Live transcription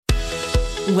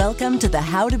Welcome to the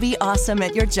How to Be Awesome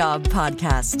at Your Job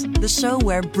podcast, the show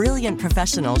where brilliant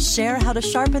professionals share how to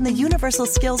sharpen the universal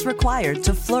skills required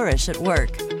to flourish at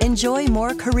work. Enjoy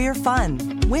more career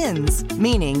fun, wins,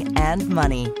 meaning, and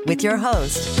money with your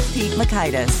host, Pete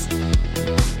Mockaitis.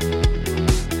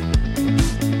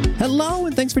 Hello,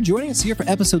 and thanks for joining us here for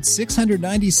episode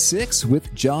 696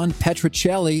 with John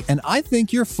Petrocelli. And I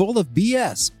think you're full of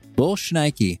BS.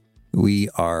 Bullshnikey. We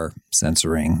are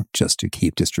censoring just to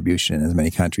keep distribution in as many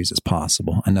countries as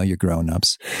possible. I know you're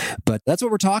grown-ups, but that's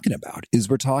what we're talking about, is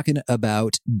we're talking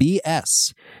about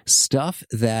BS, stuff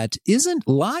that isn't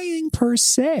lying per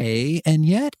se, and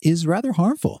yet is rather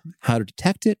harmful. How to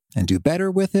detect it and do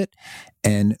better with it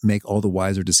and make all the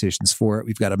wiser decisions for it.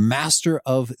 We've got a master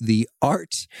of the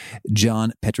art,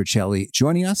 John Petrocelli,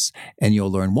 joining us, and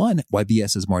you'll learn 1, why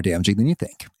BS is more damaging than you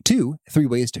think. 2, 3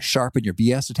 ways to sharpen your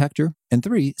BS detector. And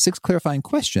 3, 6 clarifying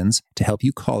questions to help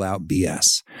you call out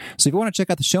BS. So if you want to check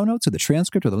out the show notes or the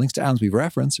transcript or the links to items we've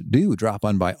referenced, do drop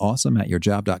on by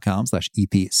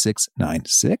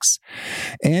awesomeatyourjob.com/EP696.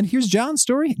 And here's John's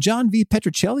story. John V.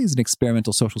 Petrocelli is an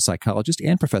experimental social psychologist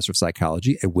and professor of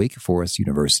psychology at Wake Forest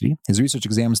University. His research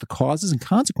examines the causes and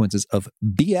consequences of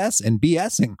BS and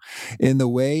BSing in the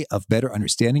way of better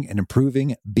understanding and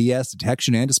improving BS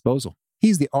detection and disposal.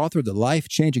 He's the author of The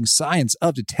Life-Changing Science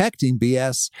of Detecting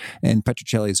BS, and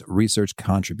Petrocelli's research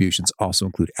contributions also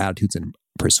include attitudes and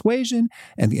persuasion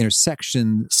and the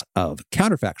intersections of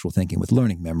counterfactual thinking with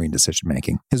learning, memory, and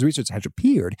decision-making. His research has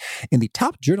appeared in the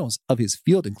top journals of his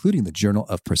field, including the Journal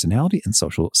of Personality and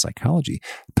Social Psychology.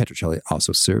 Petrocelli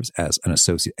also serves as an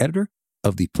associate editor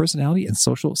of the Personality and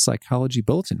Social Psychology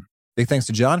Bulletin. Big thanks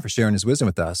to John for sharing his wisdom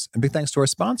with us, and big thanks to our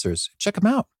sponsors. Check them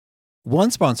out.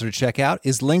 One sponsor to check out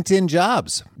is LinkedIn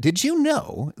Jobs. Did you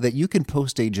know that you can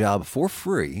post a job for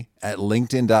free at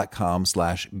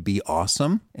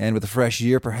linkedin.com/beawesome? And with a fresh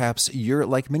year, perhaps you're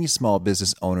like many small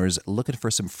business owners looking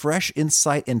for some fresh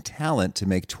insight and talent to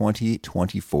make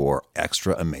 2024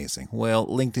 extra amazing. Well,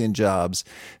 LinkedIn Jobs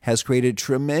has created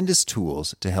tremendous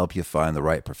tools to help you find the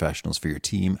right professionals for your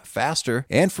team faster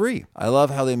and free. I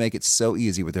love how they make it so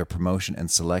easy with their promotion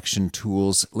and selection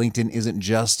tools. LinkedIn isn't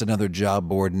just another job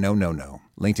board. No.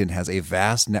 LinkedIn has a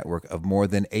vast network of more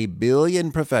than 1 billion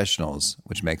professionals,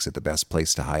 which makes it the best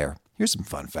place to hire. Here's some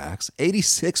fun facts.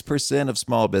 86% of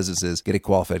small businesses get a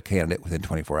qualified candidate within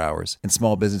 24 hours, and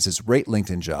small businesses rate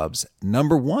LinkedIn Jobs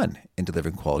number 1 in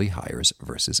delivering quality hires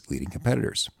versus leading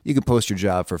competitors. You can post your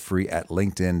job for free at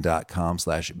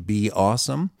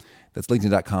linkedin.com/beawesome. That's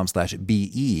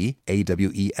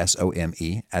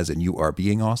linkedin.com/BEAWESOME, as in you are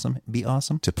being awesome, be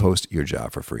awesome, to post your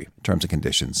job for free. Terms and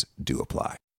conditions do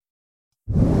apply.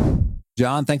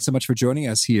 John, thanks so much for joining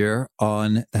us here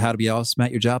on the How to Be Awesome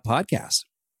at Your Job podcast.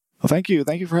 Well, thank you.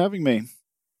 Thank you for having me.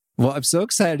 Well, I'm so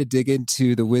excited to dig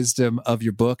into the wisdom of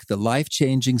your book, The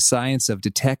Life-Changing Science of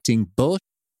Detecting Bullshit.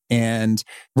 And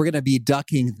we're going to be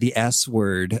ducking the S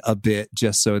word a bit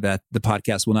just so that the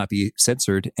podcast will not be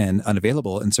censored and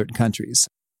unavailable in certain countries.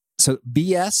 So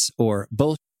BS or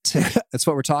bullshit, that's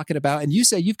what we're talking about. And you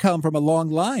say you've come from a long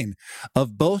line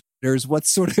of bullshitters.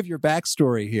 What's sort of your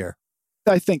backstory here?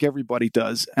 I think everybody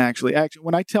does, actually.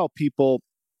 When I tell people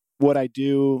what I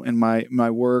do in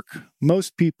my work,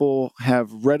 most people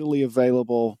have readily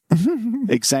available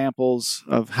examples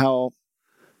of how,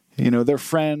 their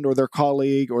friend or their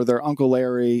colleague or their Uncle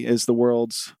Larry is the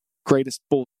world's greatest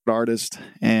bullshit artist.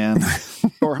 And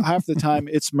or half the time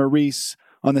it's Maurice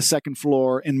on the second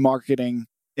floor in marketing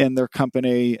in their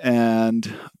company.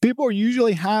 And people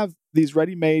usually have these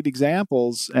ready-made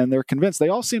examples and they're convinced. They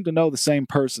all seem to know the same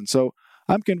person. So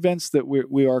I'm convinced that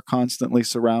we are constantly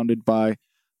surrounded by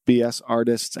BS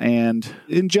artists. And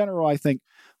in general, I think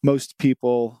most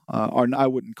people I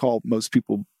wouldn't call most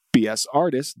people BS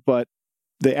artists, but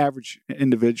the average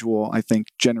individual, I think,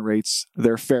 generates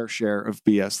their fair share of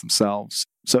BS themselves.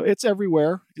 So it's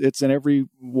everywhere. It's in every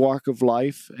walk of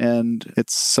life. And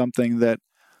it's something that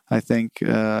I think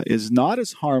is not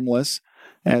as harmless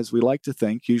as we like to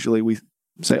think. Usually we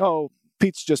say, oh,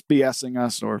 Pete's just BSing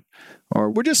us, or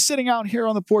we're just sitting out here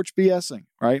on the porch BSing,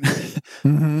 right?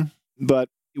 Mm-hmm. But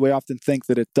we often think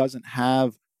that it doesn't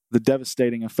have the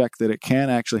devastating effect that it can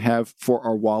actually have for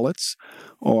our wallets,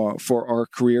 or for our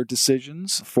career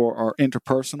decisions, for our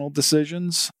interpersonal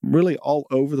decisions. Really all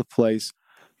over the place,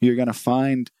 you're going to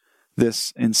find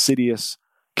this insidious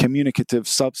communicative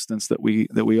substance that we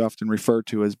often refer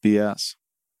to as BS.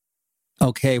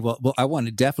 Okay, well, I want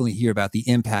to definitely hear about the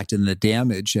impact and the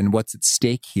damage and what's at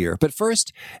stake here. But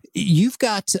first, you've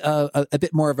got a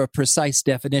bit more of a precise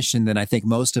definition than I think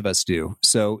most of us do.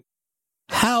 So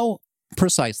how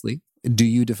precisely do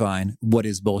you define what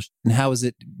is bullshit, and how is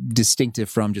it distinctive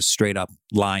from just straight up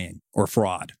lying or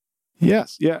fraud?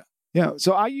 Yes, yeah.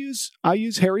 So I use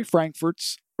Harry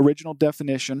Frankfurt's original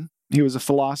definition. He was a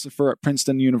philosopher at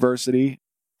Princeton University,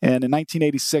 and in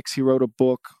 1986 he wrote a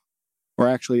book, or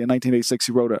actually in 1986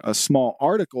 he wrote a small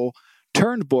article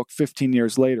turned book 15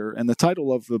 years later, and the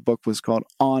title of the book was called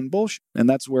On Bullshit, and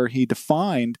that's where he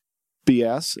defined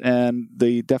BS and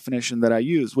the definition that I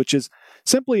use, which is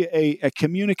simply a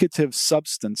communicative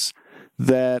substance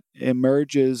that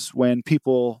emerges when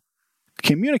people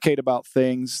communicate about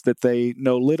things that they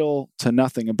know little to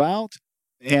nothing about,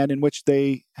 and in which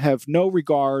they have no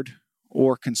regard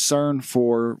or concern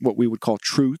for what we would call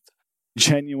truth,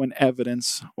 genuine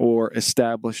evidence, or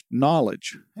established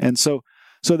knowledge. And so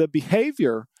the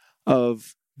behavior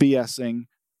of BSing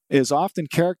is often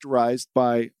characterized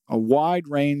by a wide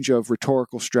range of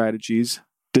rhetorical strategies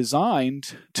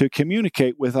designed to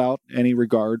communicate without any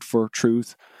regard for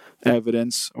truth,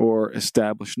 evidence, or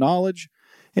established knowledge.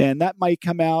 And that might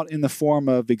come out in the form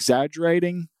of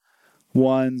exaggerating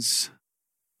one's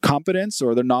competence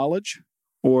or their knowledge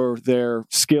or their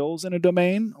skills in a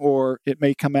domain, or it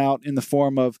may come out in the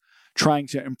form of trying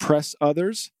to impress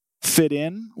others, fit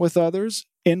in with others,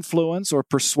 influence or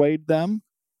persuade them,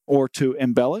 or to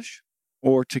embellish,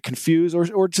 or to confuse,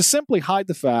 or to simply hide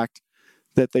the fact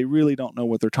that they really don't know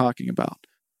what they're talking about.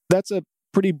 That's a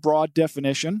pretty broad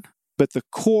definition, but the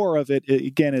core of it,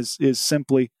 again, is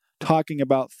simply talking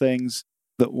about things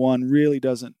that one really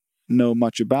doesn't know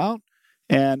much about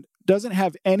and doesn't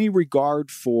have any regard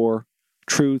for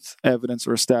truth, evidence,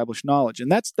 or established knowledge.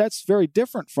 And that's very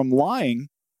different from lying,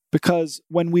 because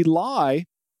when we lie,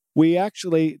 we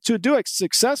actually, to do it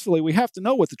successfully, we have to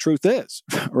know what the truth is,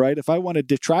 right? If I want to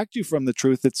detract you from the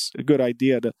truth, it's a good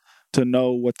idea to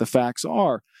know what the facts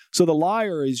are. So the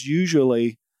liar is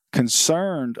usually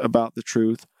concerned about the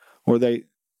truth, or they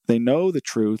know the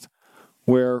truth,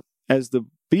 whereas the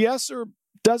BSer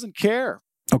doesn't care.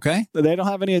 Okay. They don't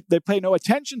have they pay no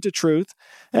attention to truth,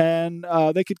 and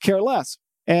they could care less.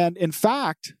 And in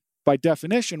fact, by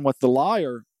definition, what the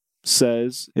liar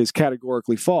says is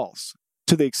categorically false,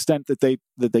 to the extent that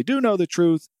they do know the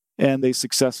truth and they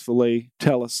successfully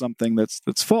tell us something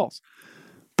that's false.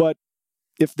 But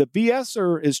if the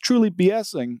BSer is truly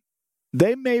BSing,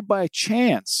 they may by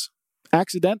chance,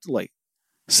 accidentally,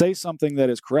 say something that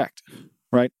is correct,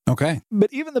 right? Okay.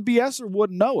 But even the BSer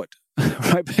wouldn't know it,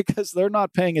 right? Because they're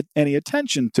not paying any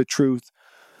attention to truth,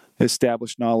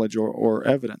 established knowledge, or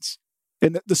evidence.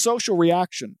 And the social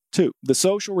reaction, too. The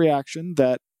social reaction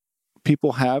that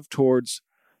people have towards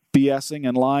BSing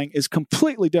and lying is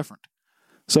completely different.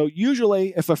 So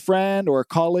usually if a friend or a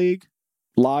colleague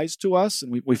lies to us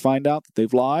and we find out that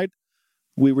they've lied,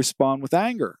 we respond with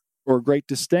anger or great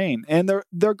disdain. And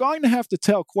they're going to have to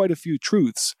tell quite a few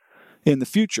truths in the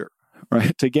future,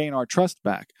 right, to gain our trust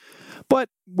back. But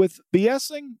with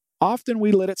BSing, often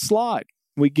we let it slide.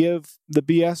 We give the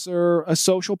BSer a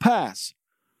social pass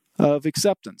of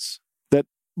acceptance, that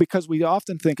because we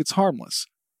often think it's harmless.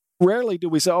 Rarely do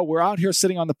we say, oh, we're out here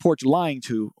sitting on the porch lying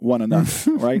to one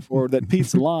another, right? Or that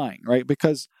Pete's lying, right?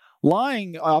 Because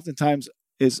lying oftentimes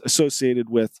is associated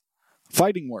with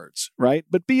fighting words, right?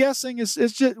 But BSing is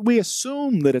just, we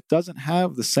assume that it doesn't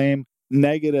have the same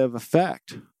negative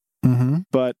effect. Mm-hmm.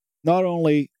 But not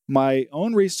only my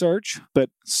own research,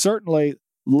 but certainly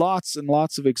lots and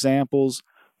lots of examples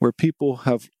where people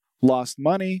have lost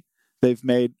money, they've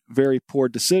made very poor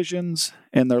decisions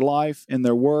in their life, in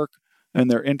their work, and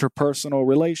their interpersonal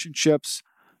relationships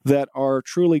that are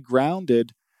truly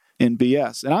grounded in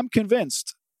BS. And I'm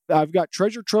convinced, I've got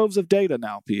treasure troves of data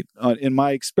now, Pete, in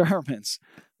my experiments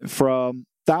from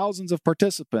thousands of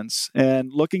participants,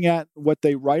 and looking at what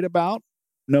they write about,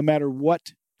 no matter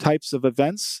what types of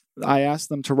events I ask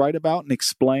them to write about and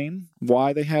explain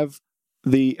why they have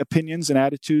the opinions and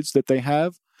attitudes that they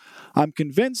have. I'm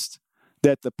convinced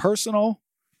that the personal,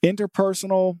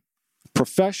 interpersonal,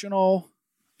 professional,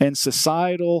 and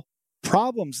societal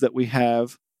problems that we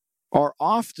have are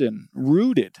often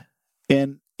rooted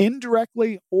in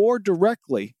indirectly or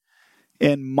directly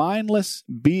in mindless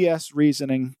BS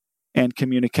reasoning and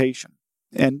communication.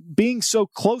 And being so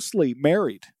closely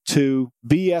married to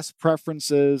BS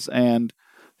preferences and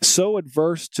so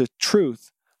adverse to truth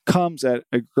comes at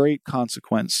a great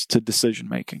consequence to decision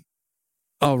making.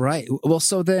 All right. Well,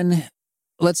 so then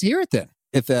let's hear it then.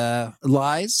 If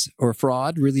lies or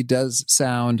fraud really does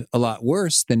sound a lot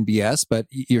worse than BS, but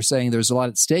you're saying there's a lot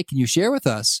at stake, can you share with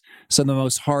us some of the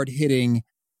most hard-hitting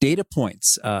data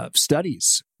points,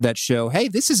 studies that show, hey,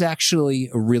 this is actually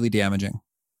really damaging?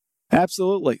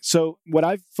 Absolutely. So what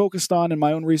I've focused on in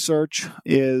my own research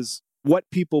is what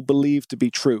people believe to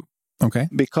be true. Okay.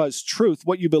 Because truth,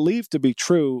 what you believe to be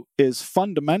true, is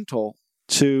fundamental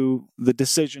to the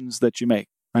decisions that you make,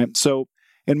 right? So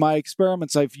in my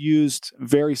experiments, I've used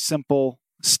very simple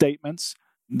statements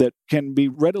that can be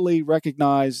readily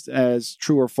recognized as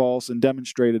true or false and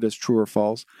demonstrated as true or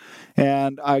false.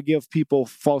 And I give people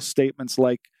false statements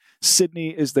like, Sydney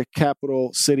is the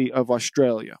capital city of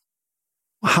Australia.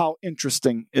 How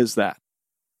interesting is that?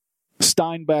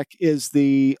 Steinbeck is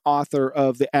the author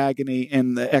of The Agony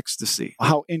and the Ecstasy.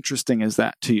 How interesting is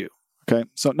that to you? Okay,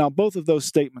 so now both of those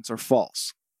statements are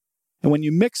false. And when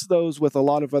you mix those with a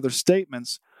lot of other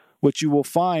statements, what you will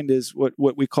find is what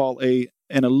we call an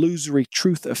illusory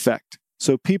truth effect.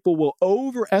 So people will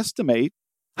overestimate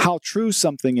how true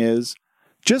something is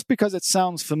just because it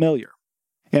sounds familiar.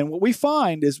 And what we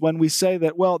find is when we say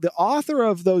that, well, the author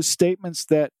of those statements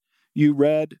that you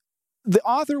read, the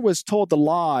author was told to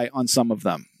lie on some of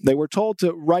them. They were told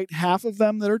to write half of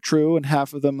them that are true and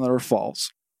half of them that are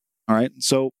false. All right.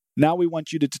 So now we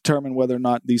want you to determine whether or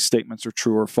not these statements are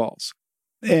true or false.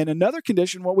 In another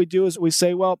condition, what we do is we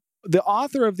say, well, the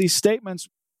author of these statements,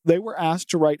 they were asked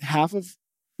to write half of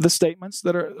the statements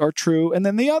that are true, and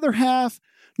then the other half,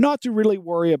 not to really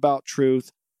worry about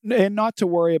truth and not to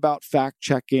worry about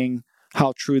fact-checking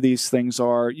how true these things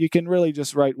are. You can really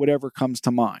just write whatever comes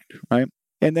to mind, right?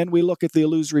 And then we look at the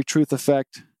illusory truth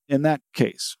effect in that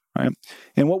case, right?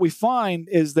 And what we find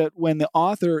is that when the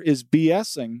author is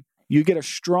BSing, you get a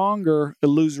stronger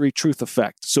illusory truth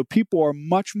effect. So people are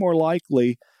much more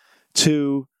likely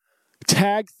to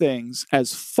tag things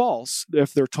as false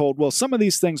if they're told, well, some of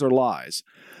these things are lies.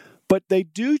 But they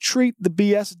do treat the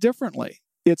BS differently.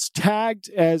 It's tagged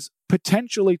as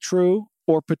potentially true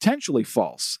or potentially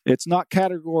false. It's not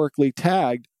categorically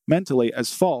tagged mentally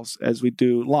as false as we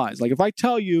do lies. Like if I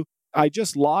tell you I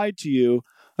just lied to you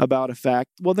about a fact,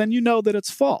 well, then you know that it's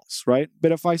false, right?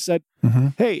 But if I said,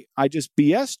 hey, I just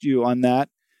BS'd you on that,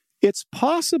 it's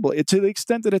possible, to the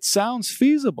extent that it sounds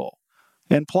feasible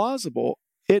and plausible,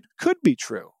 it could be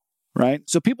true, right?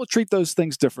 So people treat those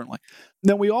things differently.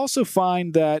 Then we also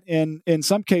find that in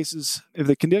some cases, if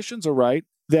the conditions are right,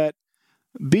 that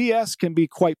BS can be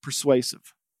quite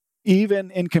persuasive,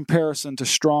 even in comparison to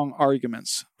strong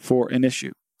arguments for an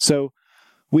issue. So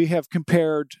we have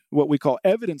compared what we call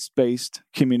evidence-based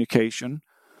communication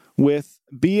with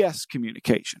BS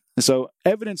communication. So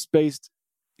evidence-based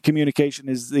communication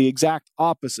is the exact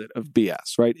opposite of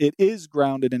BS, right? It is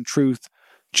grounded in truth,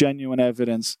 genuine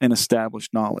evidence, and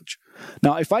established knowledge.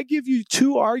 Now, if I give you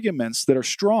two arguments that are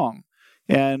strong,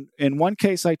 and in one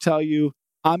case I tell you,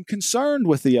 I'm concerned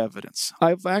with the evidence.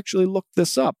 I've actually looked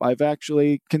this up. I've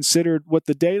actually considered what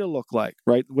the data look like,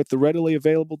 right? What the readily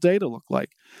available data look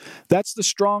like. That's the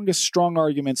strongest strong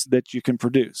arguments that you can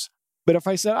produce. But if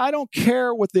I said, I don't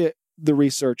care what the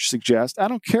research suggests, I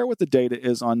don't care what the data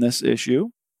is on this issue,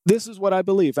 this is what I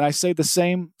believe. And I say the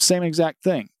same exact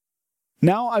thing.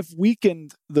 Now I've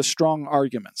weakened the strong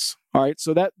arguments. All right.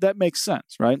 So that makes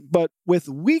sense, right? But with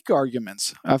weak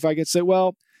arguments, if I could say,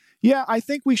 well, yeah, I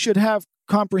think we should have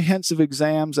comprehensive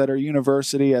exams at our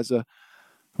university as a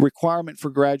requirement for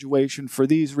graduation for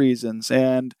these reasons.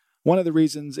 And one of the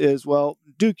reasons is, well,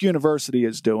 Duke University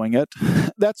is doing it.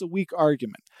 That's a weak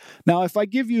argument. Now, if I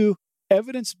give you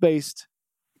evidence-based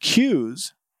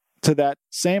cues to that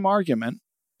same argument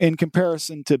in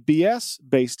comparison to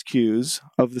BS-based cues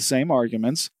of the same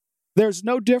arguments, there's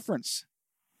no difference,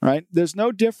 right? There's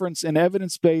no difference in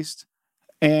evidence-based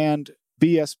and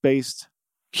BS-based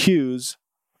cues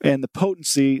and the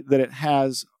potency that it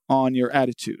has on your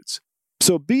attitudes.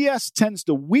 So BS tends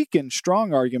to weaken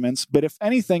strong arguments, but if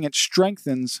anything, it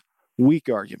strengthens weak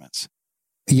arguments.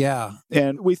 Yeah.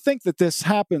 And we think that this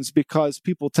happens because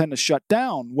people tend to shut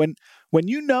down. When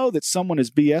you know that someone is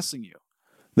BSing you,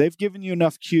 they've given you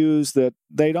enough cues that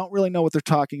they don't really know what they're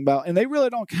talking about, and they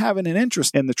really don't have an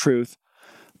interest in the truth,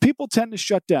 people tend to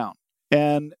shut down.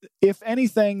 And if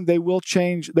anything, they will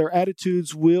change. Their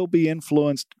attitudes will be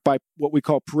influenced by what we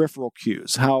call peripheral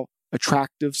cues, how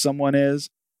attractive someone is,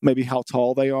 maybe how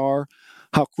tall they are,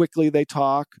 how quickly they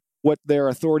talk, what their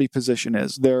authority position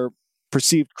is, their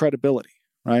perceived credibility,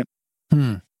 right?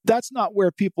 That's not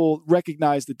where people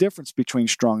recognize the difference between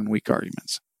strong and weak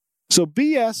arguments. So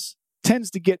BS tends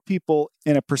to get people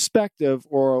in a perspective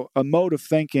or a mode of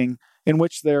thinking in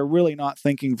which they're really not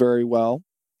thinking very well.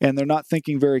 And they're not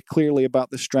thinking very clearly about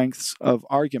the strengths of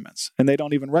arguments. And they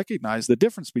don't even recognize the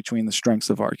difference between the strengths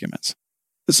of arguments.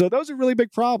 So those are really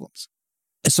big problems.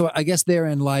 So I guess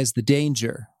therein lies the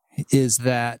danger, is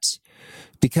that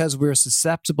because we're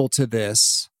susceptible to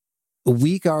this,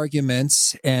 weak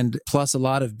arguments and plus a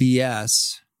lot of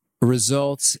BS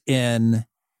results in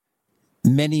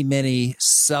many, many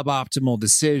suboptimal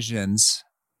decisions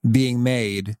being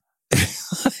made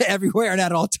everywhere and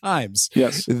at all times.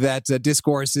 Yes. That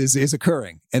discourse is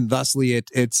occurring, and thusly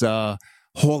it's a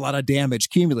whole lot of damage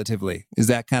cumulatively. Is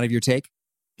that kind of your take?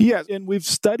 Yes, and we've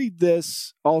studied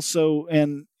this also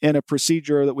in a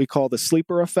procedure that we call the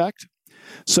sleeper effect.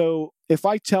 So if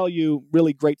I tell you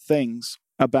really great things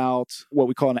about what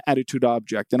we call an attitude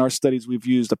object, in our studies we've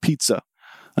used a pizza,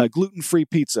 a gluten-free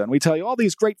pizza, and we tell you all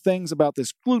these great things about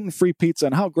this gluten-free pizza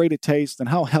and how great it tastes and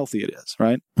how healthy it is,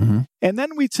 right? Mm-hmm. And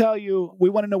then we tell you, we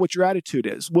want to know what your attitude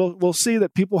is. We'll see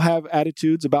that people have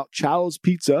attitudes about Chow's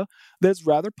Pizza that's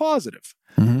rather positive,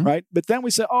 right? But then we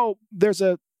say, oh, there's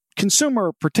a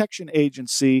consumer protection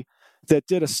agency that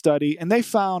did a study, and they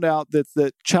found out that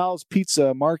the Chow's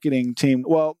Pizza marketing team,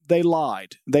 well, they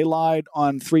lied. They lied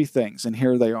on 3 things, and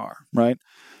here they are, right?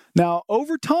 Now,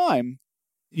 over time,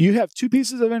 you have 2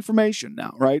 pieces of information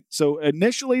now, right? So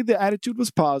initially, the attitude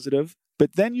was positive,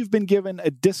 but then you've been given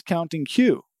a discounting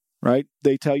cue, right?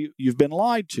 They tell you you've been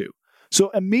lied to. So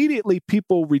immediately,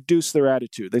 people reduce their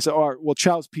attitude. They say, oh, well,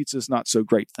 Chow's Pizza is not so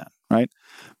great then, right?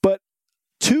 But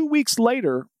 2 weeks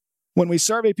later, when we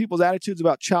survey people's attitudes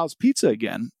about Chow's Pizza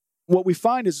again, what we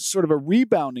find is sort of a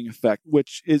rebounding effect,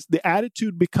 which is the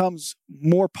attitude becomes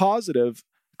more positive,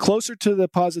 closer to the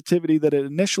positivity that it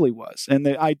initially was. And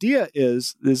the idea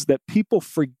is that people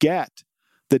forget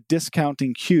the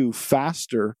discounting cue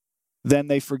faster than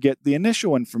they forget the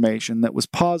initial information that was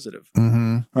positive,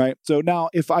 right? So now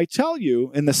if I tell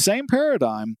you in the same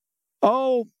paradigm,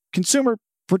 oh, Consumer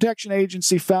Protection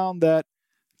Agency found that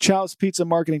Chow's Pizza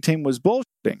marketing team was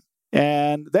bullshitting,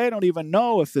 and they don't even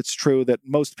know if it's true that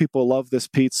most people love this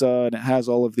pizza and it has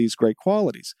all of these great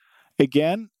qualities.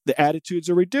 Again, the attitudes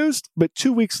are reduced, but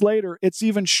 2 weeks later, it's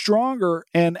even stronger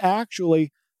and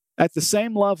actually at the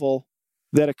same level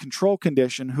that a control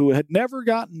condition who had never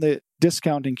gotten the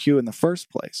discounting cue in the first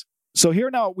place. So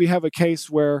here now we have a case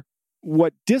where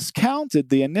what discounted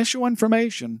the initial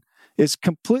information is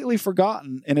completely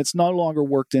forgotten and it's no longer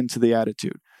worked into the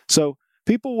attitude. So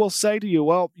people will say to you,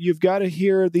 well, you've got to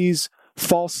hear these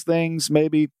false things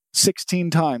maybe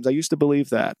 16 times. I used to believe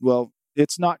that. Well,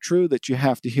 it's not true that you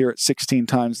have to hear it 16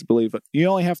 times to believe it. You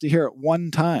only have to hear it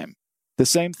 1 time. The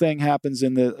same thing happens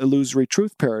in the illusory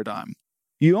truth paradigm.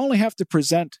 You only have to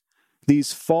present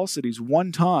these falsities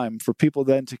 1 time for people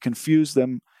then to confuse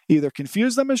them, either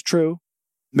confuse them as true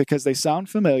because they sound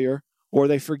familiar, or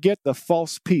they forget the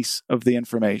false piece of the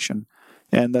information.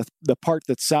 And the part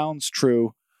that sounds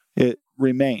true, it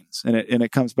remains, and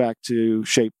it comes back to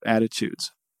shape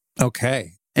attitudes.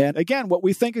 Okay. And again, what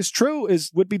we think is true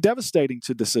would be devastating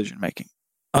to decision making.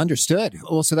 Understood.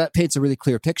 Well, so that paints a really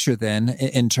clear picture then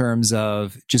in terms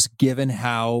of just given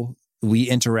how we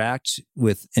interact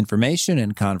with information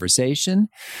and conversation,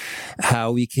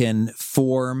 how we can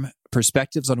form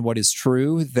perspectives on what is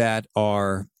true that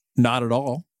are not at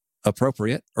all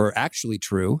appropriate or actually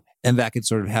true, and that could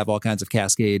sort of have all kinds of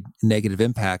cascade negative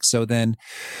impacts. So then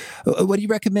what do you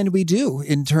recommend we do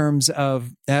in terms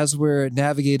of, as we're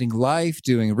navigating life,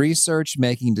 doing research,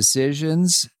 making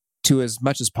decisions, to as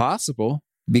much as possible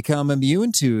become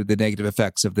immune to the negative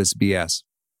effects of this BS?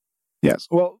 Yes.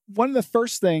 Well, one of the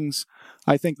first things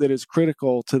I think that is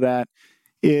critical to that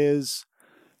is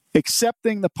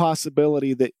accepting the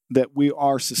possibility that we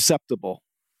are susceptible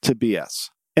to BS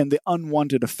and the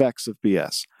unwanted effects of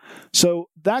BS. So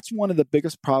that's one of the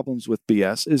biggest problems with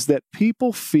BS, is that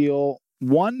people feel,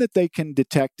 1, that they can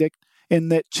detect it,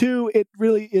 and that 2, it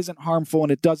really isn't harmful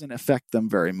and it doesn't affect them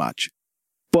very much.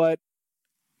 But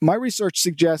my research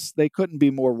suggests they couldn't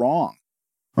be more wrong,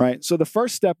 right? So the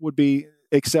first step would be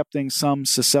accepting some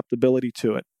susceptibility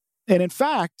to it. And in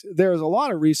fact, there's a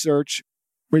lot of research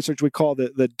we call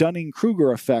the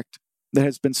Dunning-Kruger effect, that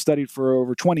has been studied for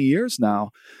over 20 years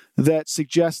now, that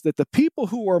suggests that the people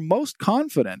who are most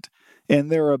confident in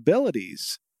their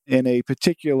abilities in a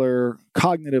particular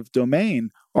cognitive domain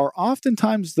are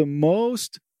oftentimes the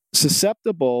most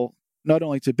susceptible not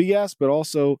only to BS, but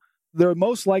also they're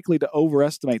most likely to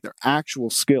overestimate their actual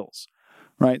skills,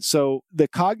 right? So the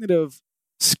cognitive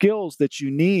skills that you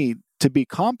need to be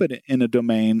competent in a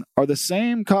domain are the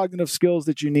same cognitive skills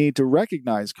that you need to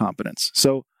recognize competence.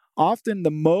 So often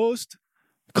the most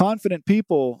confident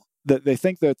people, that they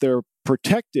think that they're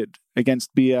protected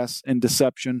against BS and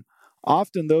deception,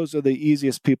 often those are the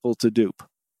easiest people to dupe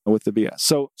with the BS.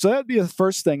 So that'd be the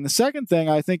first thing. The second thing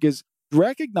I think is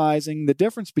recognizing the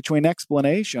difference between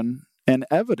explanation and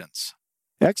evidence.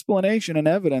 Explanation and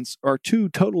evidence are 2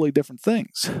 totally different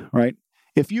things, right?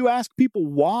 If you ask people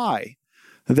why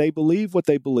they believe what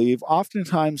they believe,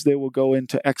 oftentimes they will go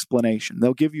into explanation.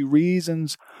 They'll give you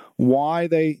reasons why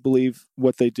they believe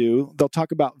what they do. They'll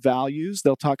talk about values.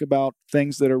 They'll talk about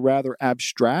things that are rather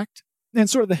abstract and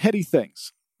sort of the heady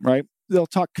things, right? They'll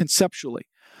talk conceptually.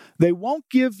 They won't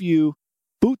give you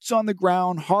boots on the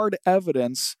ground, hard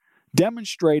evidence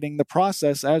demonstrating the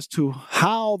process as to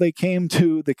how they came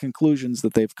to the conclusions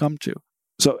that they've come to.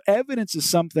 So evidence is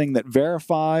something that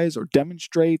verifies or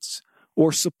demonstrates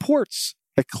or supports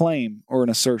a claim or an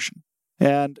assertion.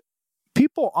 And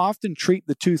people often treat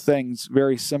the two things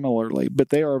very similarly, but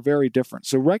they are very different.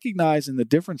 So recognizing the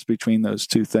difference between those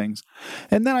two things.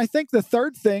 And then I think the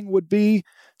third thing would be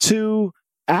to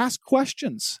ask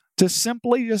questions, to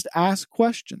simply just ask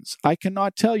questions. I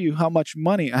cannot tell you how much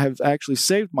money I have actually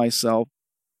saved myself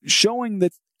showing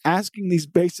that asking these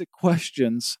basic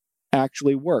questions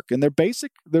actually work. And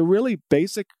they're really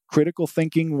basic critical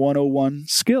thinking 101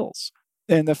 skills.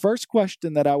 And the first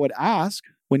question that I would ask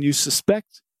when you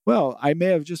suspect, well, I may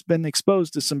have just been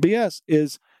exposed to some BS,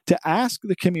 is to ask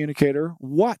the communicator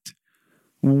what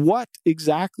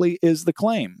exactly is the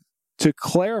claim, to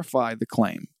clarify the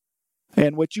claim.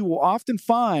 And what you will often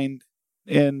find,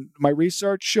 and my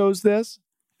research shows this,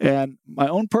 and my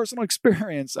own personal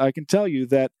experience, I can tell you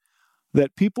that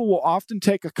people will often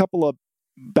take a couple of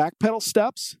backpedal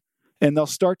steps and they'll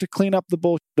start to clean up the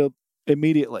bullshit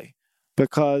immediately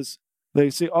because they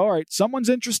say, all right, someone's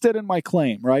interested in my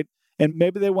claim, right? And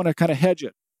maybe they want to kind of hedge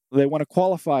it. They want to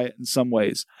qualify it in some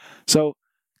ways. So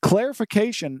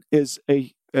clarification is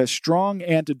a strong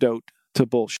antidote to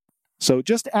bullshit. So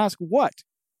just ask what.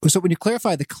 So when you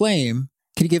clarify the claim,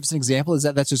 can you give us an example?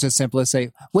 That's just as simple as say,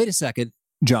 wait a second,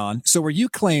 John. So were you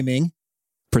claiming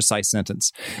precise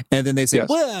sentence? And then they say, yes.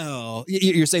 Well,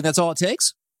 you're saying that's all it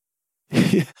takes?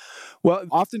 Well,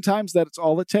 oftentimes that's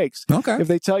all it takes. Okay. If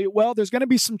they tell you, well, there's going to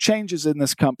be some changes in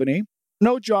this company,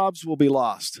 no jobs will be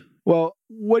lost. Well,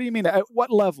 what do you mean? At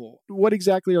what level? What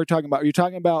exactly are you talking about? Are you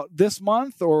talking about this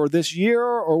month or this year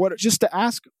or what? Just to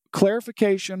ask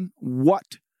clarification,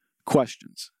 what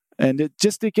questions? And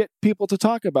just to get people to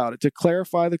talk about it, to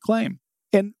clarify the claim.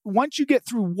 And once you get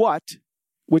through what,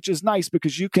 which is nice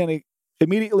because you can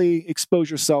immediately expose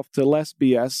yourself to less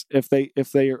BS if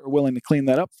they are willing to clean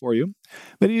that up for you.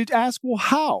 But you ask, well,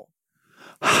 how?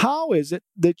 How is it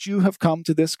that you have come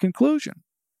to this conclusion?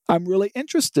 I'm really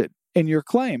interested in your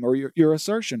claim or your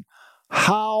assertion.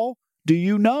 How do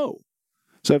you know?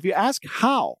 So if you ask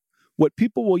how, what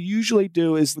people will usually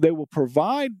do is they will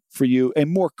provide for you a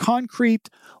more concrete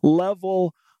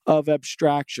level of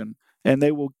abstraction, and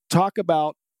they will talk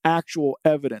about actual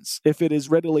evidence, if it is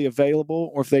readily available,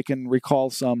 or if they can recall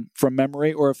some from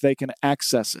memory, or if they can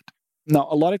access it. Now,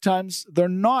 a lot of times they're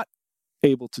not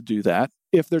able to do that.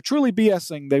 If they're truly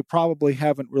BSing, they probably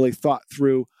haven't really thought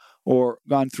through or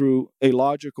gone through a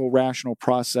logical, rational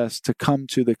process to come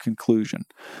to the conclusion.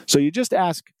 So you just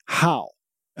ask how.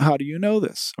 How do you know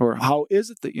this? Or how is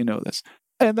it that you know this?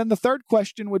 And then the third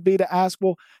question would be to ask,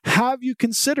 well, have you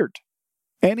considered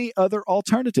any other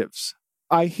alternatives?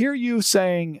 I hear you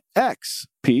saying X,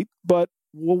 Pete, but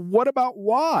well, what about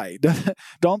Y?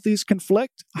 Don't these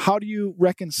conflict? How do you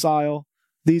reconcile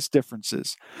these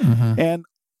differences? Mm-hmm. And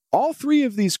all three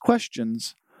of these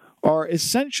questions are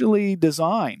essentially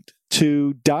designed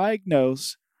to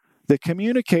diagnose the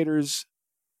communicator's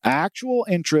actual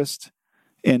interest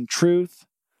in truth,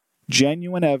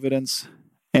 genuine evidence,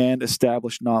 and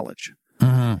established knowledge.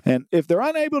 Mm-hmm. And if they're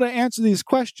unable to answer these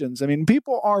questions, I mean,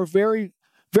 people are very,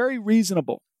 very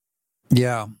reasonable.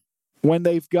 Yeah. When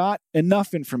they've got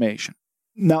enough information.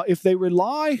 Now, if they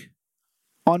rely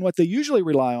on what they usually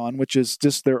rely on, which is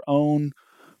just their own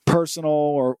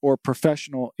personal or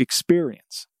professional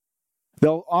experience,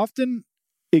 they'll often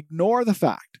ignore the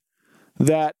fact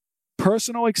that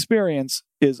personal experience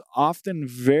is often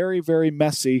very, very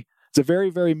messy. It's a very,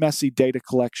 very messy data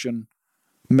collection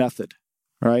method,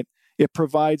 right? It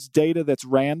provides data that's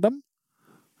random,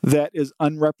 that is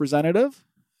unrepresentative,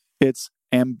 it's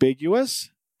ambiguous,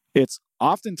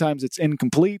 oftentimes it's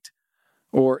incomplete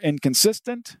or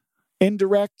inconsistent,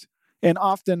 indirect, and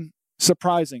often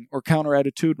surprising or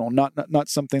counter-attitudinal, not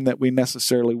something that we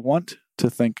necessarily want to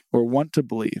think or want to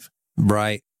believe.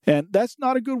 Right. And that's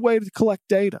not a good way to collect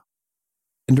data.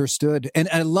 Understood. And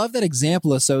I love that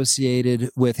example associated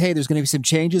with, hey, there's going to be some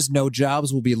changes, no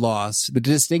jobs will be lost. The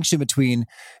distinction between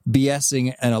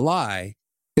BSing and a lie.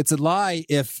 It's a lie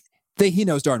if he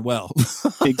knows darn well.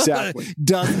 Exactly.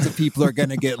 Dozens of people are going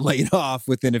to get laid off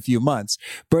within a few months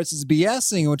versus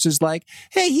BSing, which is like,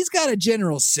 hey, he's got a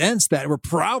general sense that we're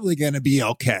probably going to be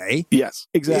okay. Yes,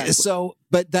 exactly. So,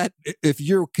 but that if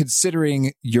you're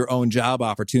considering your own job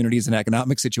opportunities and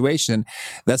economic situation,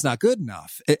 that's not good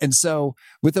enough. And so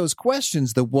with those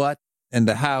questions, the what and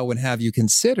the how and have you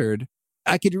considered,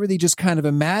 I could really just kind of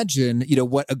imagine,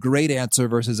 what a great answer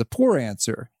versus a poor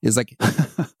answer is like.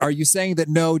 Are you saying that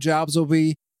no jobs will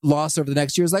be lost over the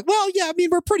next year? It's like, well, yeah, I mean,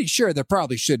 we're pretty sure there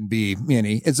probably shouldn't be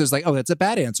any. It's just like, oh, that's a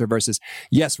bad answer versus,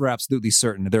 yes, we're absolutely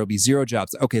certain there will be zero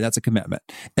jobs. Okay, that's a commitment.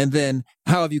 And then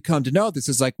how have you come to know this?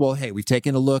 Is like, well, hey, we've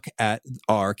taken a look at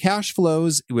our cash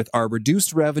flows with our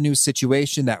reduced revenue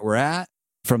situation that we're at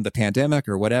from the pandemic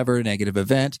or whatever negative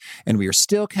event, and we are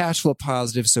still cash flow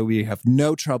positive, so we have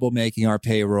no trouble making our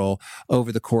payroll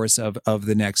over the course of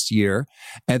the next year.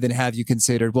 And then have you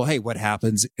considered, well, hey, what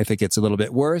happens if it gets a little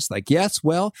bit worse? Like, yes,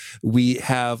 well, we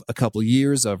have a couple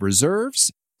years of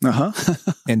reserves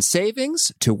and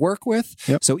savings to work with.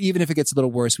 Yep. So even if it gets a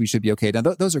little worse, we should be okay. Now,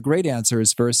 those are great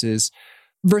answers versus,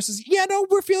 yeah, no,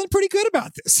 we're feeling pretty good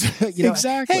about this.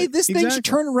 Exactly. Hey, this thing should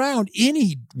turn around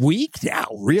any week now,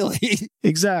 really.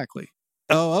 Exactly.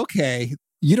 Oh, okay.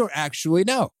 You don't actually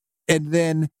know. And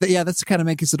then, that's kind of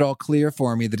makes it all clear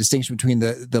for me. The distinction between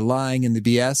the lying and the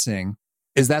BSing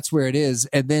is that's where it is.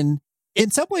 And then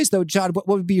in some ways, though, John, what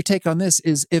would be your take on this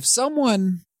is if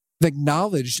someone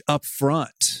acknowledged up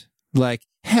front, like,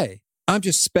 hey, I'm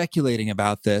just speculating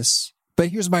about this, but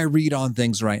here's my read on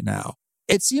things right now.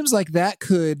 It seems like that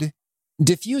could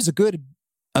diffuse a good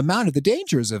amount of the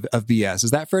dangers of BS.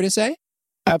 Is that fair to say?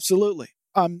 Absolutely.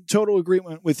 I'm total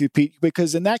agreement with you, Pete,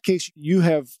 because in that case, you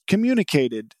have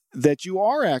communicated that you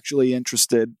are actually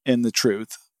interested in the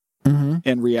truth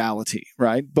and reality,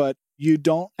 right? But you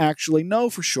don't actually know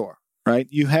for sure, right?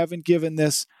 You haven't given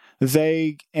this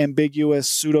vague, ambiguous,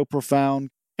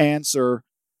 pseudo-profound answer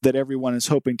that everyone is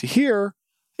hoping to hear,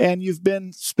 and you've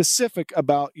been specific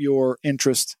about your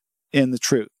interest in the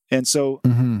truth. And so,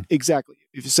 exactly,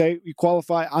 if you say you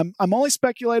qualify, I'm only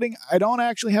speculating. I don't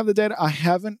actually have the data. I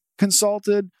haven't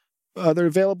consulted other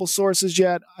available sources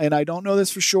yet, and I don't know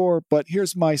this for sure, but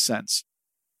here's my sense.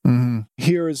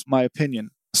 Here is my opinion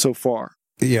so far.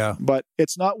 Yeah. But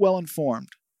it's not well informed.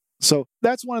 So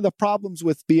that's one of the problems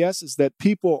with BS is that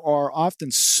people are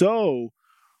often so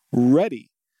ready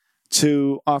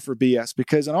to offer BS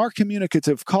because in our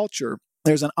communicative culture,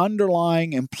 there's an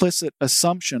underlying implicit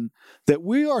assumption that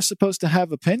we are supposed to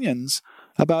have opinions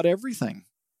about everything,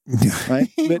 right?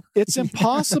 But it's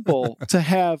impossible to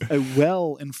have a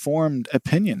well-informed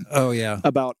opinion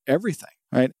about everything,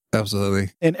 right?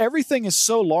 Absolutely. And everything is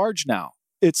so large now.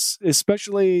 It's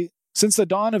especially since the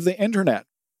dawn of the internet.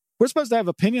 We're supposed to have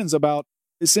opinions about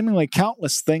seemingly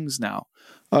countless things now,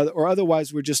 or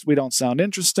otherwise we don't sound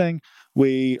interesting.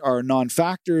 We are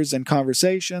non-factors in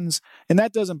conversations, and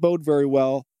that doesn't bode very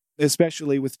well,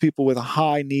 especially with people with a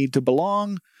high need to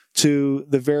belong to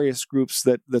the various groups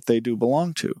that they do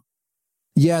belong to.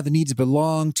 Yeah, the need to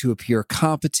belong, to appear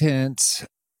competent,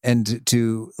 and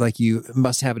to, like, you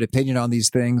must have an opinion on these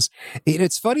things.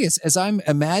 It's funny, as I'm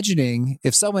imagining,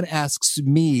 if someone asks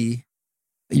me,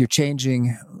 you're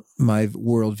changing my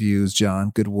worldviews,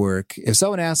 John, good work. If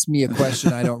someone asks me a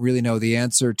question I don't really know the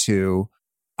answer to,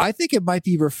 I think it might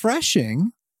be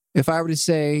refreshing if I were to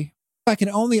say, I can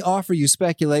only offer you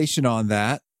speculation on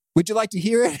that. Would you like to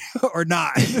hear it or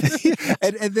not?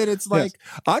 and then it's like,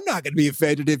 I'm not going to be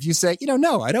offended if you say,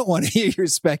 no, I don't want to hear your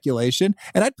speculation.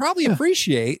 And I'd probably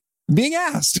appreciate being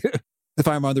asked if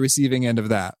I'm on the receiving end of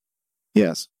that.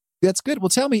 Yes. That's good. Well,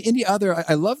 tell me any other,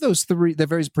 I love those three, the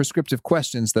very prescriptive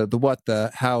questions, the what, the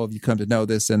how have you come to know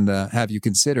this, and the have you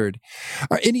considered.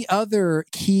 Are any other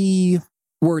key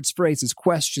words, phrases,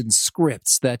 questions,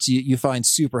 scripts that you find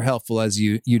super helpful as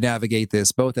you navigate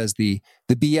this, both as the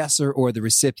BSer or the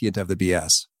recipient of the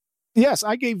BS? Yes,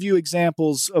 I gave you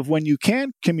examples of when you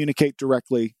can communicate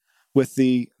directly with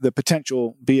the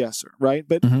potential BSer, right?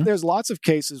 But there's lots of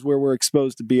cases where we're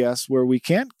exposed to BS where we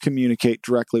can't communicate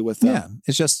directly with them. Yeah,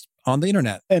 it's just on the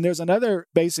internet. And there's another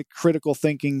basic critical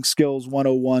thinking skills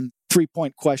 101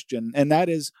 3-point question, and that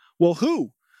is, well,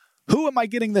 who? Who am I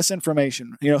getting this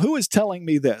information? Who is telling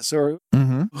me this? Or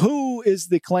who is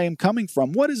the claim coming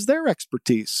from? What is their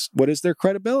expertise? What is their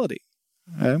credibility?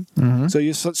 Okay? So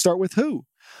you start with who.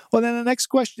 Well, then the next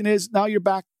question is, now you're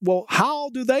back, well, how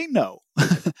do they know?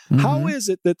 How is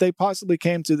it that they possibly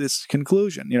came to this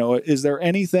conclusion? Is there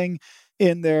anything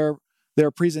in their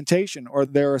presentation or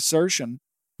their assertion,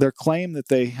 their claim that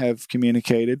they have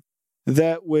communicated,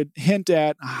 that would hint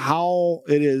at how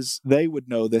it is they would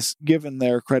know this, given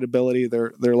their credibility,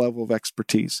 their level of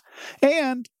expertise.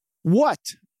 And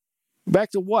what?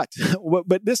 Back to what?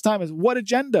 But this time is what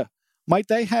agenda might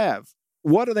they have?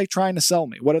 What are they trying to sell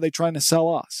me? What are they trying to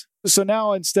sell us? So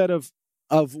now instead of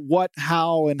what,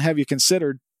 how, and have you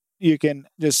considered, you can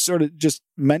just sort of just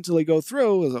mentally go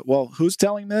through, well, who's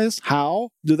telling me this? How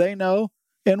do they know?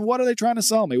 And what are they trying to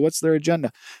sell me? What's their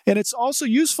agenda? And it's also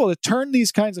useful to turn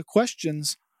these kinds of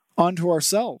questions onto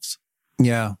ourselves.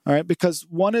 Yeah. All right. Because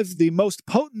one of the most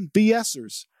potent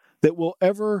BSers that we'll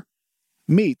ever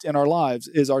meet in our lives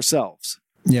is ourselves.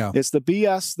 Yeah. It's the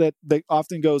BS that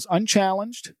often goes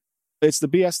unchallenged. It's the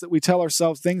BS that we tell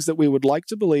ourselves things that we would like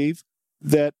to believe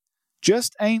that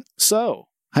just ain't so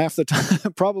half the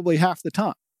time, probably half the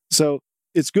time. So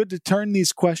it's good to turn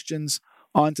these questions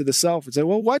onto the self and say,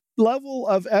 well, what level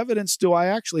of evidence do I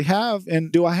actually have?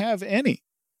 And do I have any?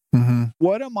 Mm-hmm.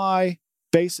 What am I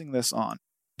basing this on?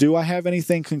 Do I have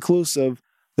anything conclusive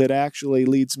that actually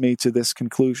leads me to this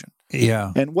conclusion?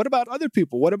 Yeah. And what about other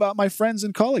people? What about my friends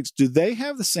and colleagues? Do they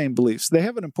have the same beliefs? They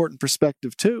have an important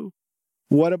perspective too.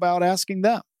 What about asking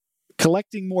them?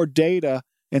 Collecting more data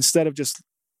instead of just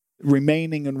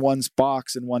remaining in one's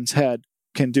box in one's head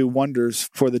can do wonders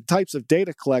for the types of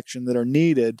data collection that are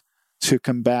needed to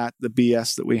combat the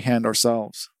BS that we hand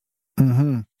ourselves.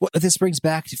 Mm-hmm. What this brings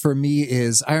back for me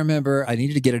is I remember I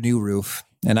needed to get a new roof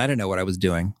and I didn't know what I was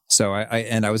doing. So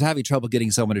I was having trouble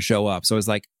getting someone to show up. So I was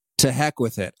like, to heck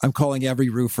with it. I'm calling every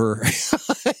roofer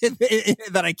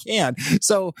that I can.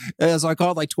 So I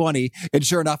called like 20 and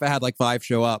sure enough, I had like 5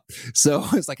 show up. So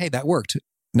it's like, hey, that worked.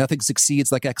 Nothing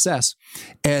succeeds like excess.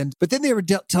 But then they were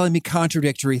telling me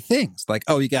contradictory things like,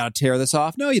 oh, you got to tear this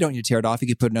off. No, you don't need to tear it off. You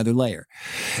can put another layer.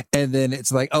 And then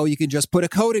it's like, oh, you can just put a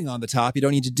coating on the top. You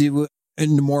don't need to do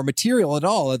more material at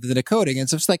all other than a coating. And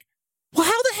so it's like, well,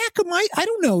 how the heck am I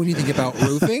don't know anything about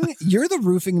roofing. You're the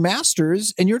roofing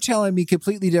masters and you're telling me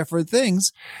completely different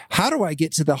things. How do I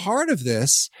get to the heart of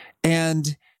this?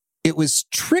 And it was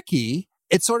tricky.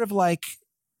 It's sort of like,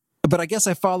 but I guess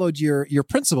I followed your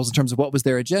principles in terms of what was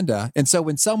their agenda. And so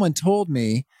when someone told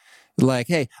me like,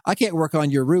 hey, I can't work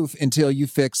on your roof until you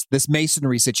fix this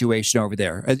masonry situation over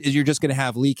there. You're just going to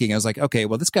have leaking. I was like, okay,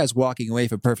 well, this guy's walking away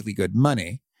from perfectly good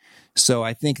money. So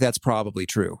I think that's probably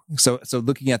true. So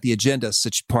looking at the agenda is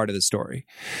such part of the story.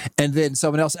 And then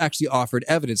someone else actually offered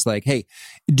evidence like, hey,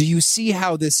 do you see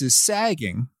how this is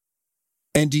sagging?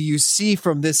 And do you see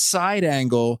from this side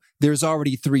angle, there's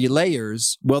already 3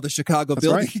 layers? Well, the Chicago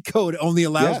Building Code only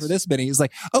allows for this many. It's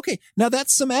like, okay, now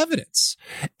that's some evidence.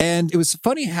 And it was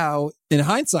funny how in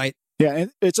hindsight, yeah,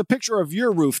 and it's a picture of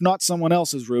your roof, not someone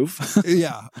else's roof.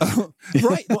 Yeah.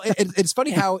 Right. Well, it's funny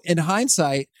how in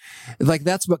hindsight, like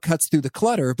that's what cuts through the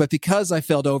clutter. But because I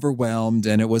felt overwhelmed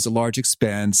and it was a large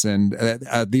expense and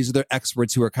these are the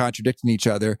experts who are contradicting each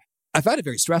other, I found it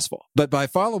very stressful. But by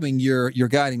following your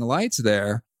guiding lights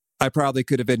there, I probably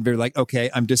could have been very like,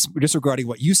 okay, I'm disregarding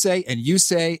what you say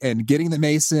and getting the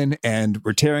mason and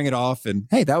we're tearing it off. And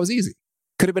hey, that was easy.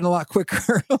 Could have been a lot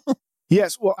quicker.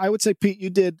 Yes. Well, I would say, Pete, you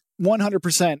did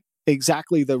 100%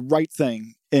 exactly the right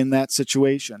thing in that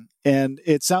situation. And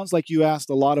it sounds like you asked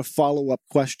a lot of follow-up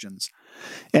questions.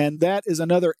 And that is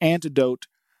another antidote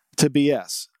to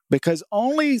BS, because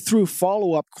only through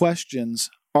follow-up questions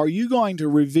are you going to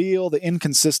reveal the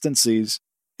inconsistencies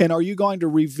and are you going to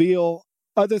reveal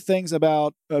other things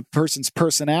about a person's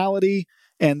personality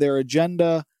and their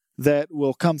agenda that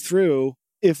will come through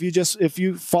if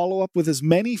you follow up with as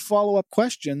many follow-up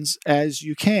questions as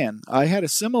you can. I had a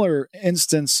similar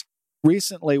instance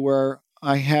recently where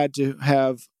I had to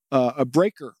have a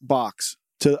breaker box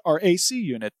to our AC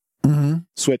unit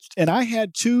switched. And I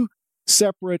had 2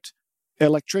 separate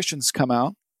electricians come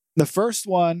out. The first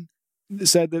one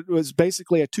said that it was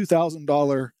basically a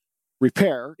 $2,000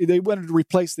 repair. They wanted to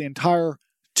replace the entire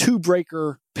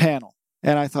 2-breaker panel.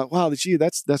 And I thought, wow, gee,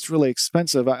 that's really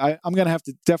expensive. I'm going to have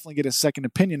to definitely get a second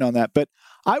opinion on that. But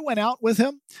I went out with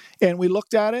him and we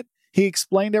looked at it. He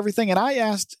explained everything. And I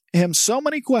asked him so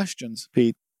many questions,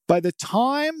 Pete. By the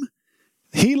time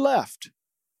he left,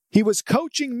 he was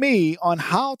coaching me on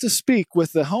how to speak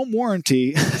with the home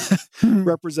warranty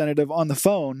representative on the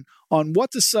phone on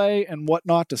what to say and what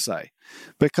not to say,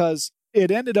 because it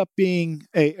ended up being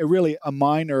a really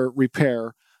minor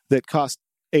repair that cost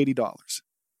 $80.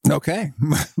 Okay.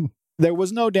 There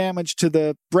was no damage to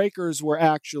the breakers, were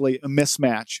actually a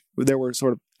mismatch. There were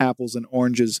sort of apples and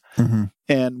oranges.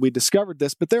 And we discovered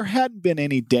this, but there hadn't been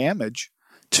any damage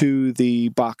to the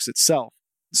box itself.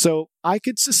 So I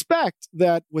could suspect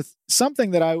that with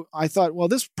something that I thought, well,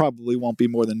 this probably won't be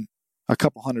more than a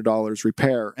couple $100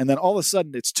 repair. And then all of a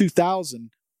sudden it's $2,000.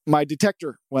 my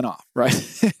detector went off, right?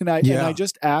 and I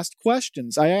just asked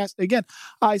questions. I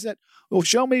said, well,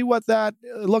 show me what that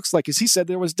looks like. Because he said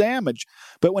there was damage.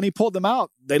 But when he pulled them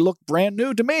out, they looked brand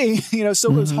new to me,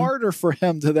 so it was harder for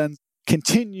him to then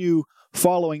continue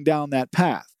following down that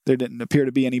path. There didn't appear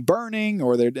to be any burning,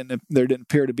 or there didn't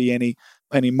appear to be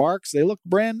any marks. They looked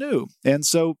brand new. And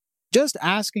so just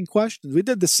asking questions. We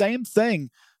did the same thing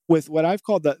with what I've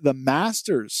called the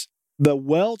masters, the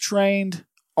well-trained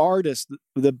artists.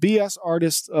 The BS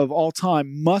artists of all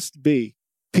time must be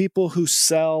people who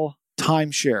sell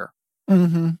timeshare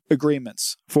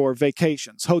agreements for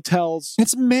vacations, hotels.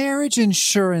 It's marriage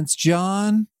insurance,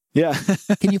 John. Yeah.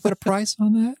 Can you put a price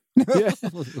on that? Yeah.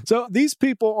 So these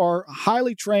people are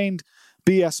highly trained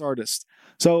BS artists.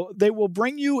 So they will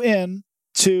bring you in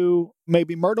to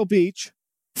maybe Myrtle Beach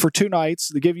for 2 nights.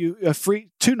 They give you a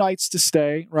free 2 nights to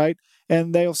stay, right?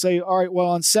 And they'll say, all right, well,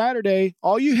 on Saturday,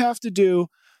 all you have to do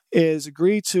is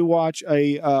agree to watch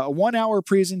a 1-hour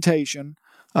presentation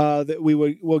that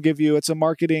we'll give you. It's a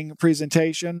marketing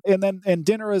presentation, and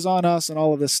dinner is on us and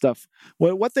all of this stuff.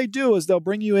 Well, what they do is they'll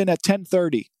bring you in at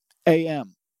 10:30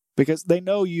 a.m. because they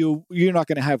know you're not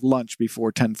going to have lunch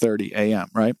before 10:30 a.m.,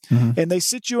 right? And they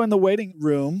sit you in the waiting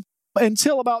room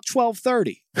until about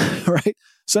 12:30, right?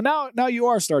 So now you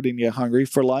are starting to get hungry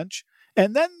for lunch,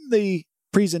 and then the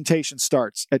presentation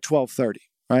starts at 12:30,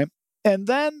 right? And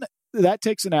then that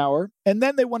takes an hour, and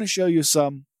then they want to show you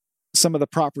some of the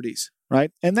properties,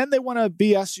 right? And then they want to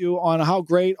BS you on how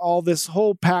great all this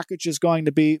whole package is going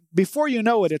to be. Before you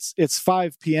know it, it's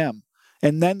 5 p.m.,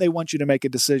 and then they want you to make a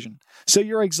decision. So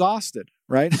you're exhausted,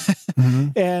 right?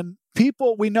 And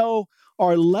people we know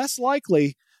are less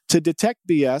likely to detect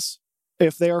BS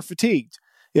if they are fatigued,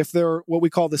 if they're what we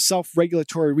call the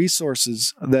self-regulatory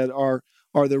resources that are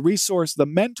the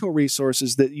mental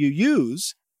resources that you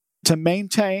use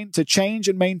to change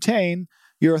and maintain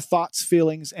your thoughts,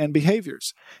 feelings, and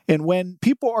behaviors. And when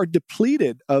people are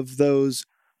depleted of those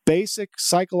basic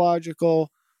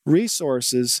psychological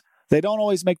resources, they don't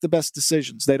always make the best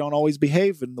decisions. They don't always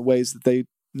behave in the ways that they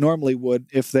normally would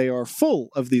if they are full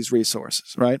of these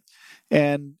resources, right?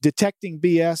 And detecting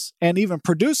BS and even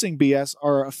producing BS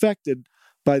are affected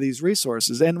by these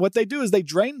resources. And what they do is they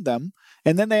drain them,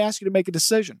 and then they ask you to make a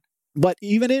decision. But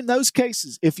even in those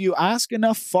cases, if you ask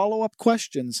enough follow-up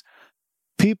questions,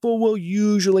 people will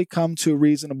usually come to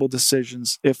reasonable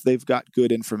decisions if they've got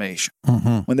good information.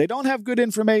 When they don't have good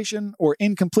information or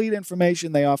incomplete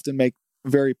information, they often make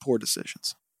very poor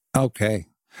decisions. Okay.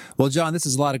 Well, John, this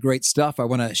is a lot of great stuff. I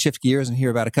want to shift gears and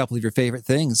hear about a couple of your favorite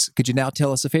things. Could you now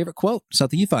tell us a favorite quote,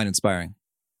 something you find inspiring?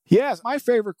 Yes, my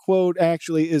favorite quote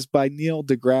actually is by Neil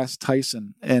deGrasse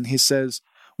Tyson. And he says,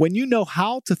 when you know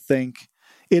how to think,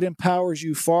 it empowers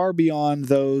you far beyond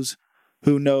those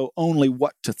who know only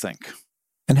what to think.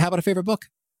 And how about a favorite book?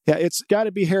 Yeah, it's got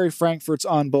to be Harry Frankfurt's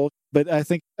On Bulk, but I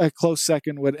think a close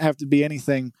second would have to be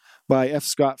anything by F.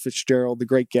 Scott Fitzgerald, The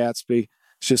Great Gatsby.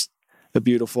 It's just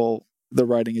the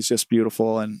writing is just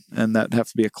beautiful, and that'd have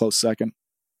to be a close second.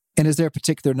 And is there a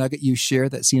particular nugget you share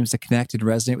that seems to connect and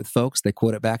resonate with folks? They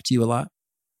quote it back to you a lot?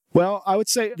 Well, I would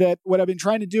say that what I've been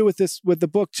trying to do with the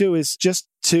book too, is just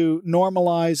to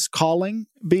normalize calling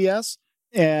BS.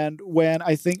 And when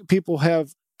I think people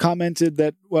have commented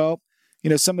that, well,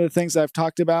 some of the things I've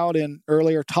talked about in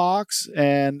earlier talks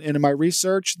and in my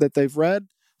research that they've read,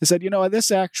 they said,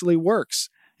 this actually works.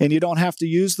 And you don't have to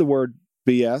use the word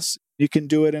BS. You can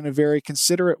do it in a very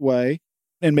considerate way,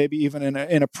 and maybe even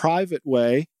in a private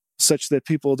way, such that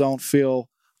people don't feel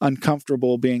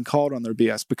uncomfortable being called on their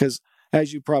BS. Because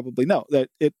as you probably know, that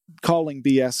calling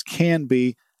BS can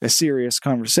be a serious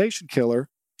conversation killer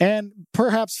and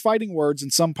perhaps fighting words in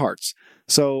some parts.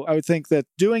 So I would think that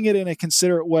doing it in a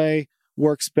considerate way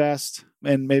works best,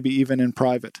 and maybe even in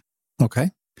private.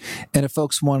 Okay. And if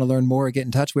folks want to learn more or get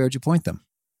in touch, where would you point them?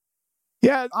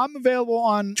 Yeah, I'm available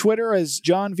on Twitter as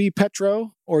John V.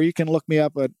 Petro, or you can look me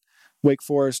up at Wake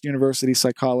Forest University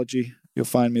Psychology. You'll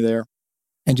find me there.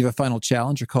 And do you have a final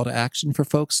challenge or call to action for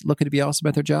folks looking to be awesome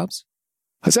at their jobs?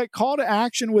 I say call to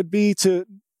action would be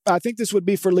I think this would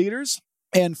be for leaders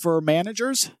and for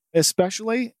managers,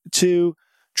 especially, to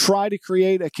try to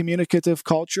create a communicative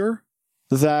culture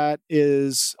that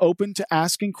is open to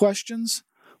asking questions,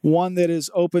 one that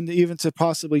is open to even to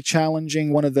possibly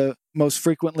challenging one of the most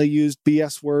frequently used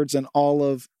BS words in all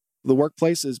of the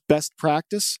workplace is best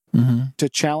practice, to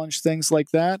challenge things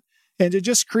like that, and to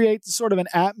just create sort of an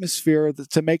atmosphere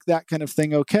to make that kind of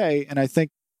thing okay. And I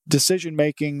think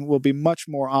decision-making will be much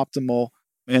more optimal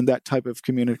in that type of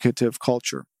communicative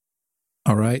culture.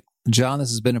 All right. John, this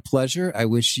has been a pleasure. I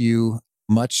wish you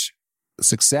much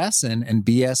success and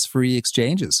BS-free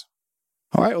exchanges.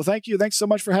 All right. Well, thank you. Thanks so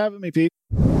much for having me, Pete.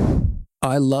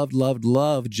 I loved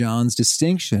John's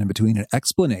distinction between an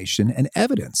explanation and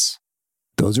evidence.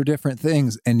 Those are different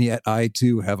things. And yet I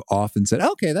too have often said,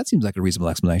 okay, that seems like a reasonable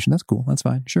explanation. That's cool. That's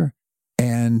fine. Sure.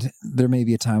 And there may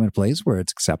be a time and a place where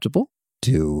it's acceptable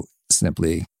to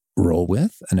simply roll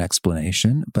with an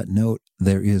explanation. But note,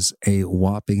 there is a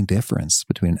whopping difference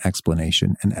between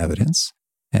explanation and evidence.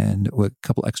 And a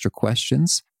couple extra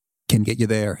questions can get you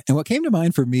there. And what came to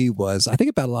mind for me was, I think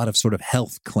about a lot of sort of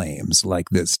health claims, like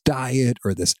this diet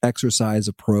or this exercise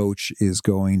approach is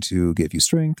going to give you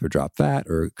strength or drop fat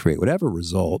or create whatever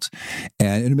result.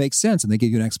 And it makes sense. And they give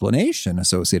you an explanation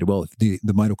associated, well, if the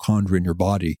mitochondria in your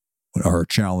body are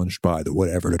challenged by the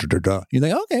whatever, you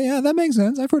think, okay, yeah, that makes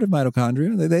sense. I've heard of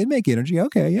mitochondria. They make energy.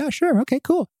 Okay, yeah, sure. Okay,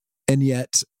 cool. And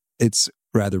yet it's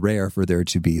rather rare for there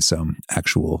to be some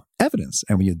actual evidence.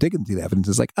 And when you dig into the evidence,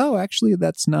 it's like, oh, actually,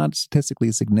 that's not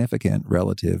statistically significant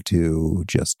relative to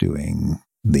just doing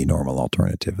the normal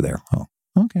alternative there. Oh,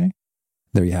 okay.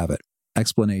 There you have it.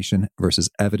 Explanation versus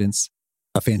evidence.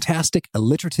 A fantastic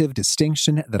alliterative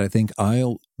distinction that I think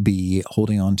I'll be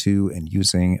holding on to and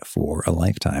using for a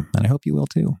lifetime. And I hope you will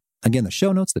too. Again, the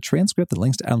show notes, the transcript, the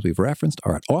links to items we've referenced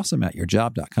are at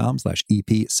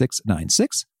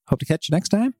awesomeatyourjob.com/EP696. Hope to catch you next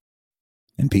time.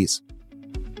 And peace.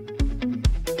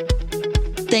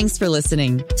 Thanks for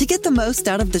listening. To get the most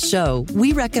out of the show,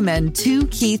 we recommend 2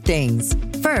 key things.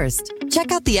 First,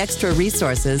 check out the extra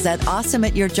resources at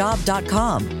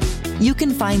awesomeatyourjob.com. You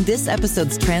can find this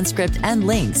episode's transcript and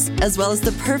links, as well as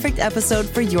the perfect episode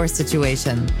for your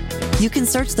situation. You can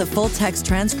search the full text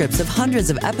transcripts of hundreds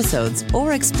of episodes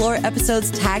or explore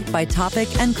episodes tagged by topic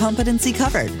and competency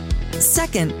covered.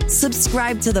 Second,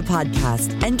 subscribe to the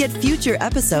podcast and get future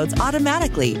episodes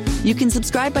automatically. You can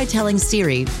subscribe by telling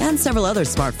Siri and several other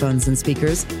smartphones and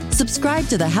speakers, subscribe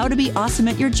to the How to Be Awesome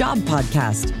at Your Job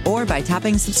podcast, or by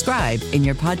tapping subscribe in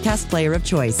your podcast player of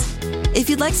choice. If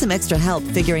you'd like some extra help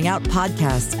figuring out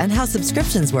podcasts and how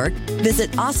subscriptions work, visit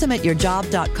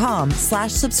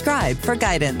awesomeatyourjob.com/subscribe for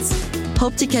guidance.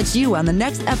 Hope to catch you on the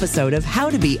next episode of How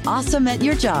to Be Awesome at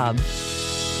Your Job.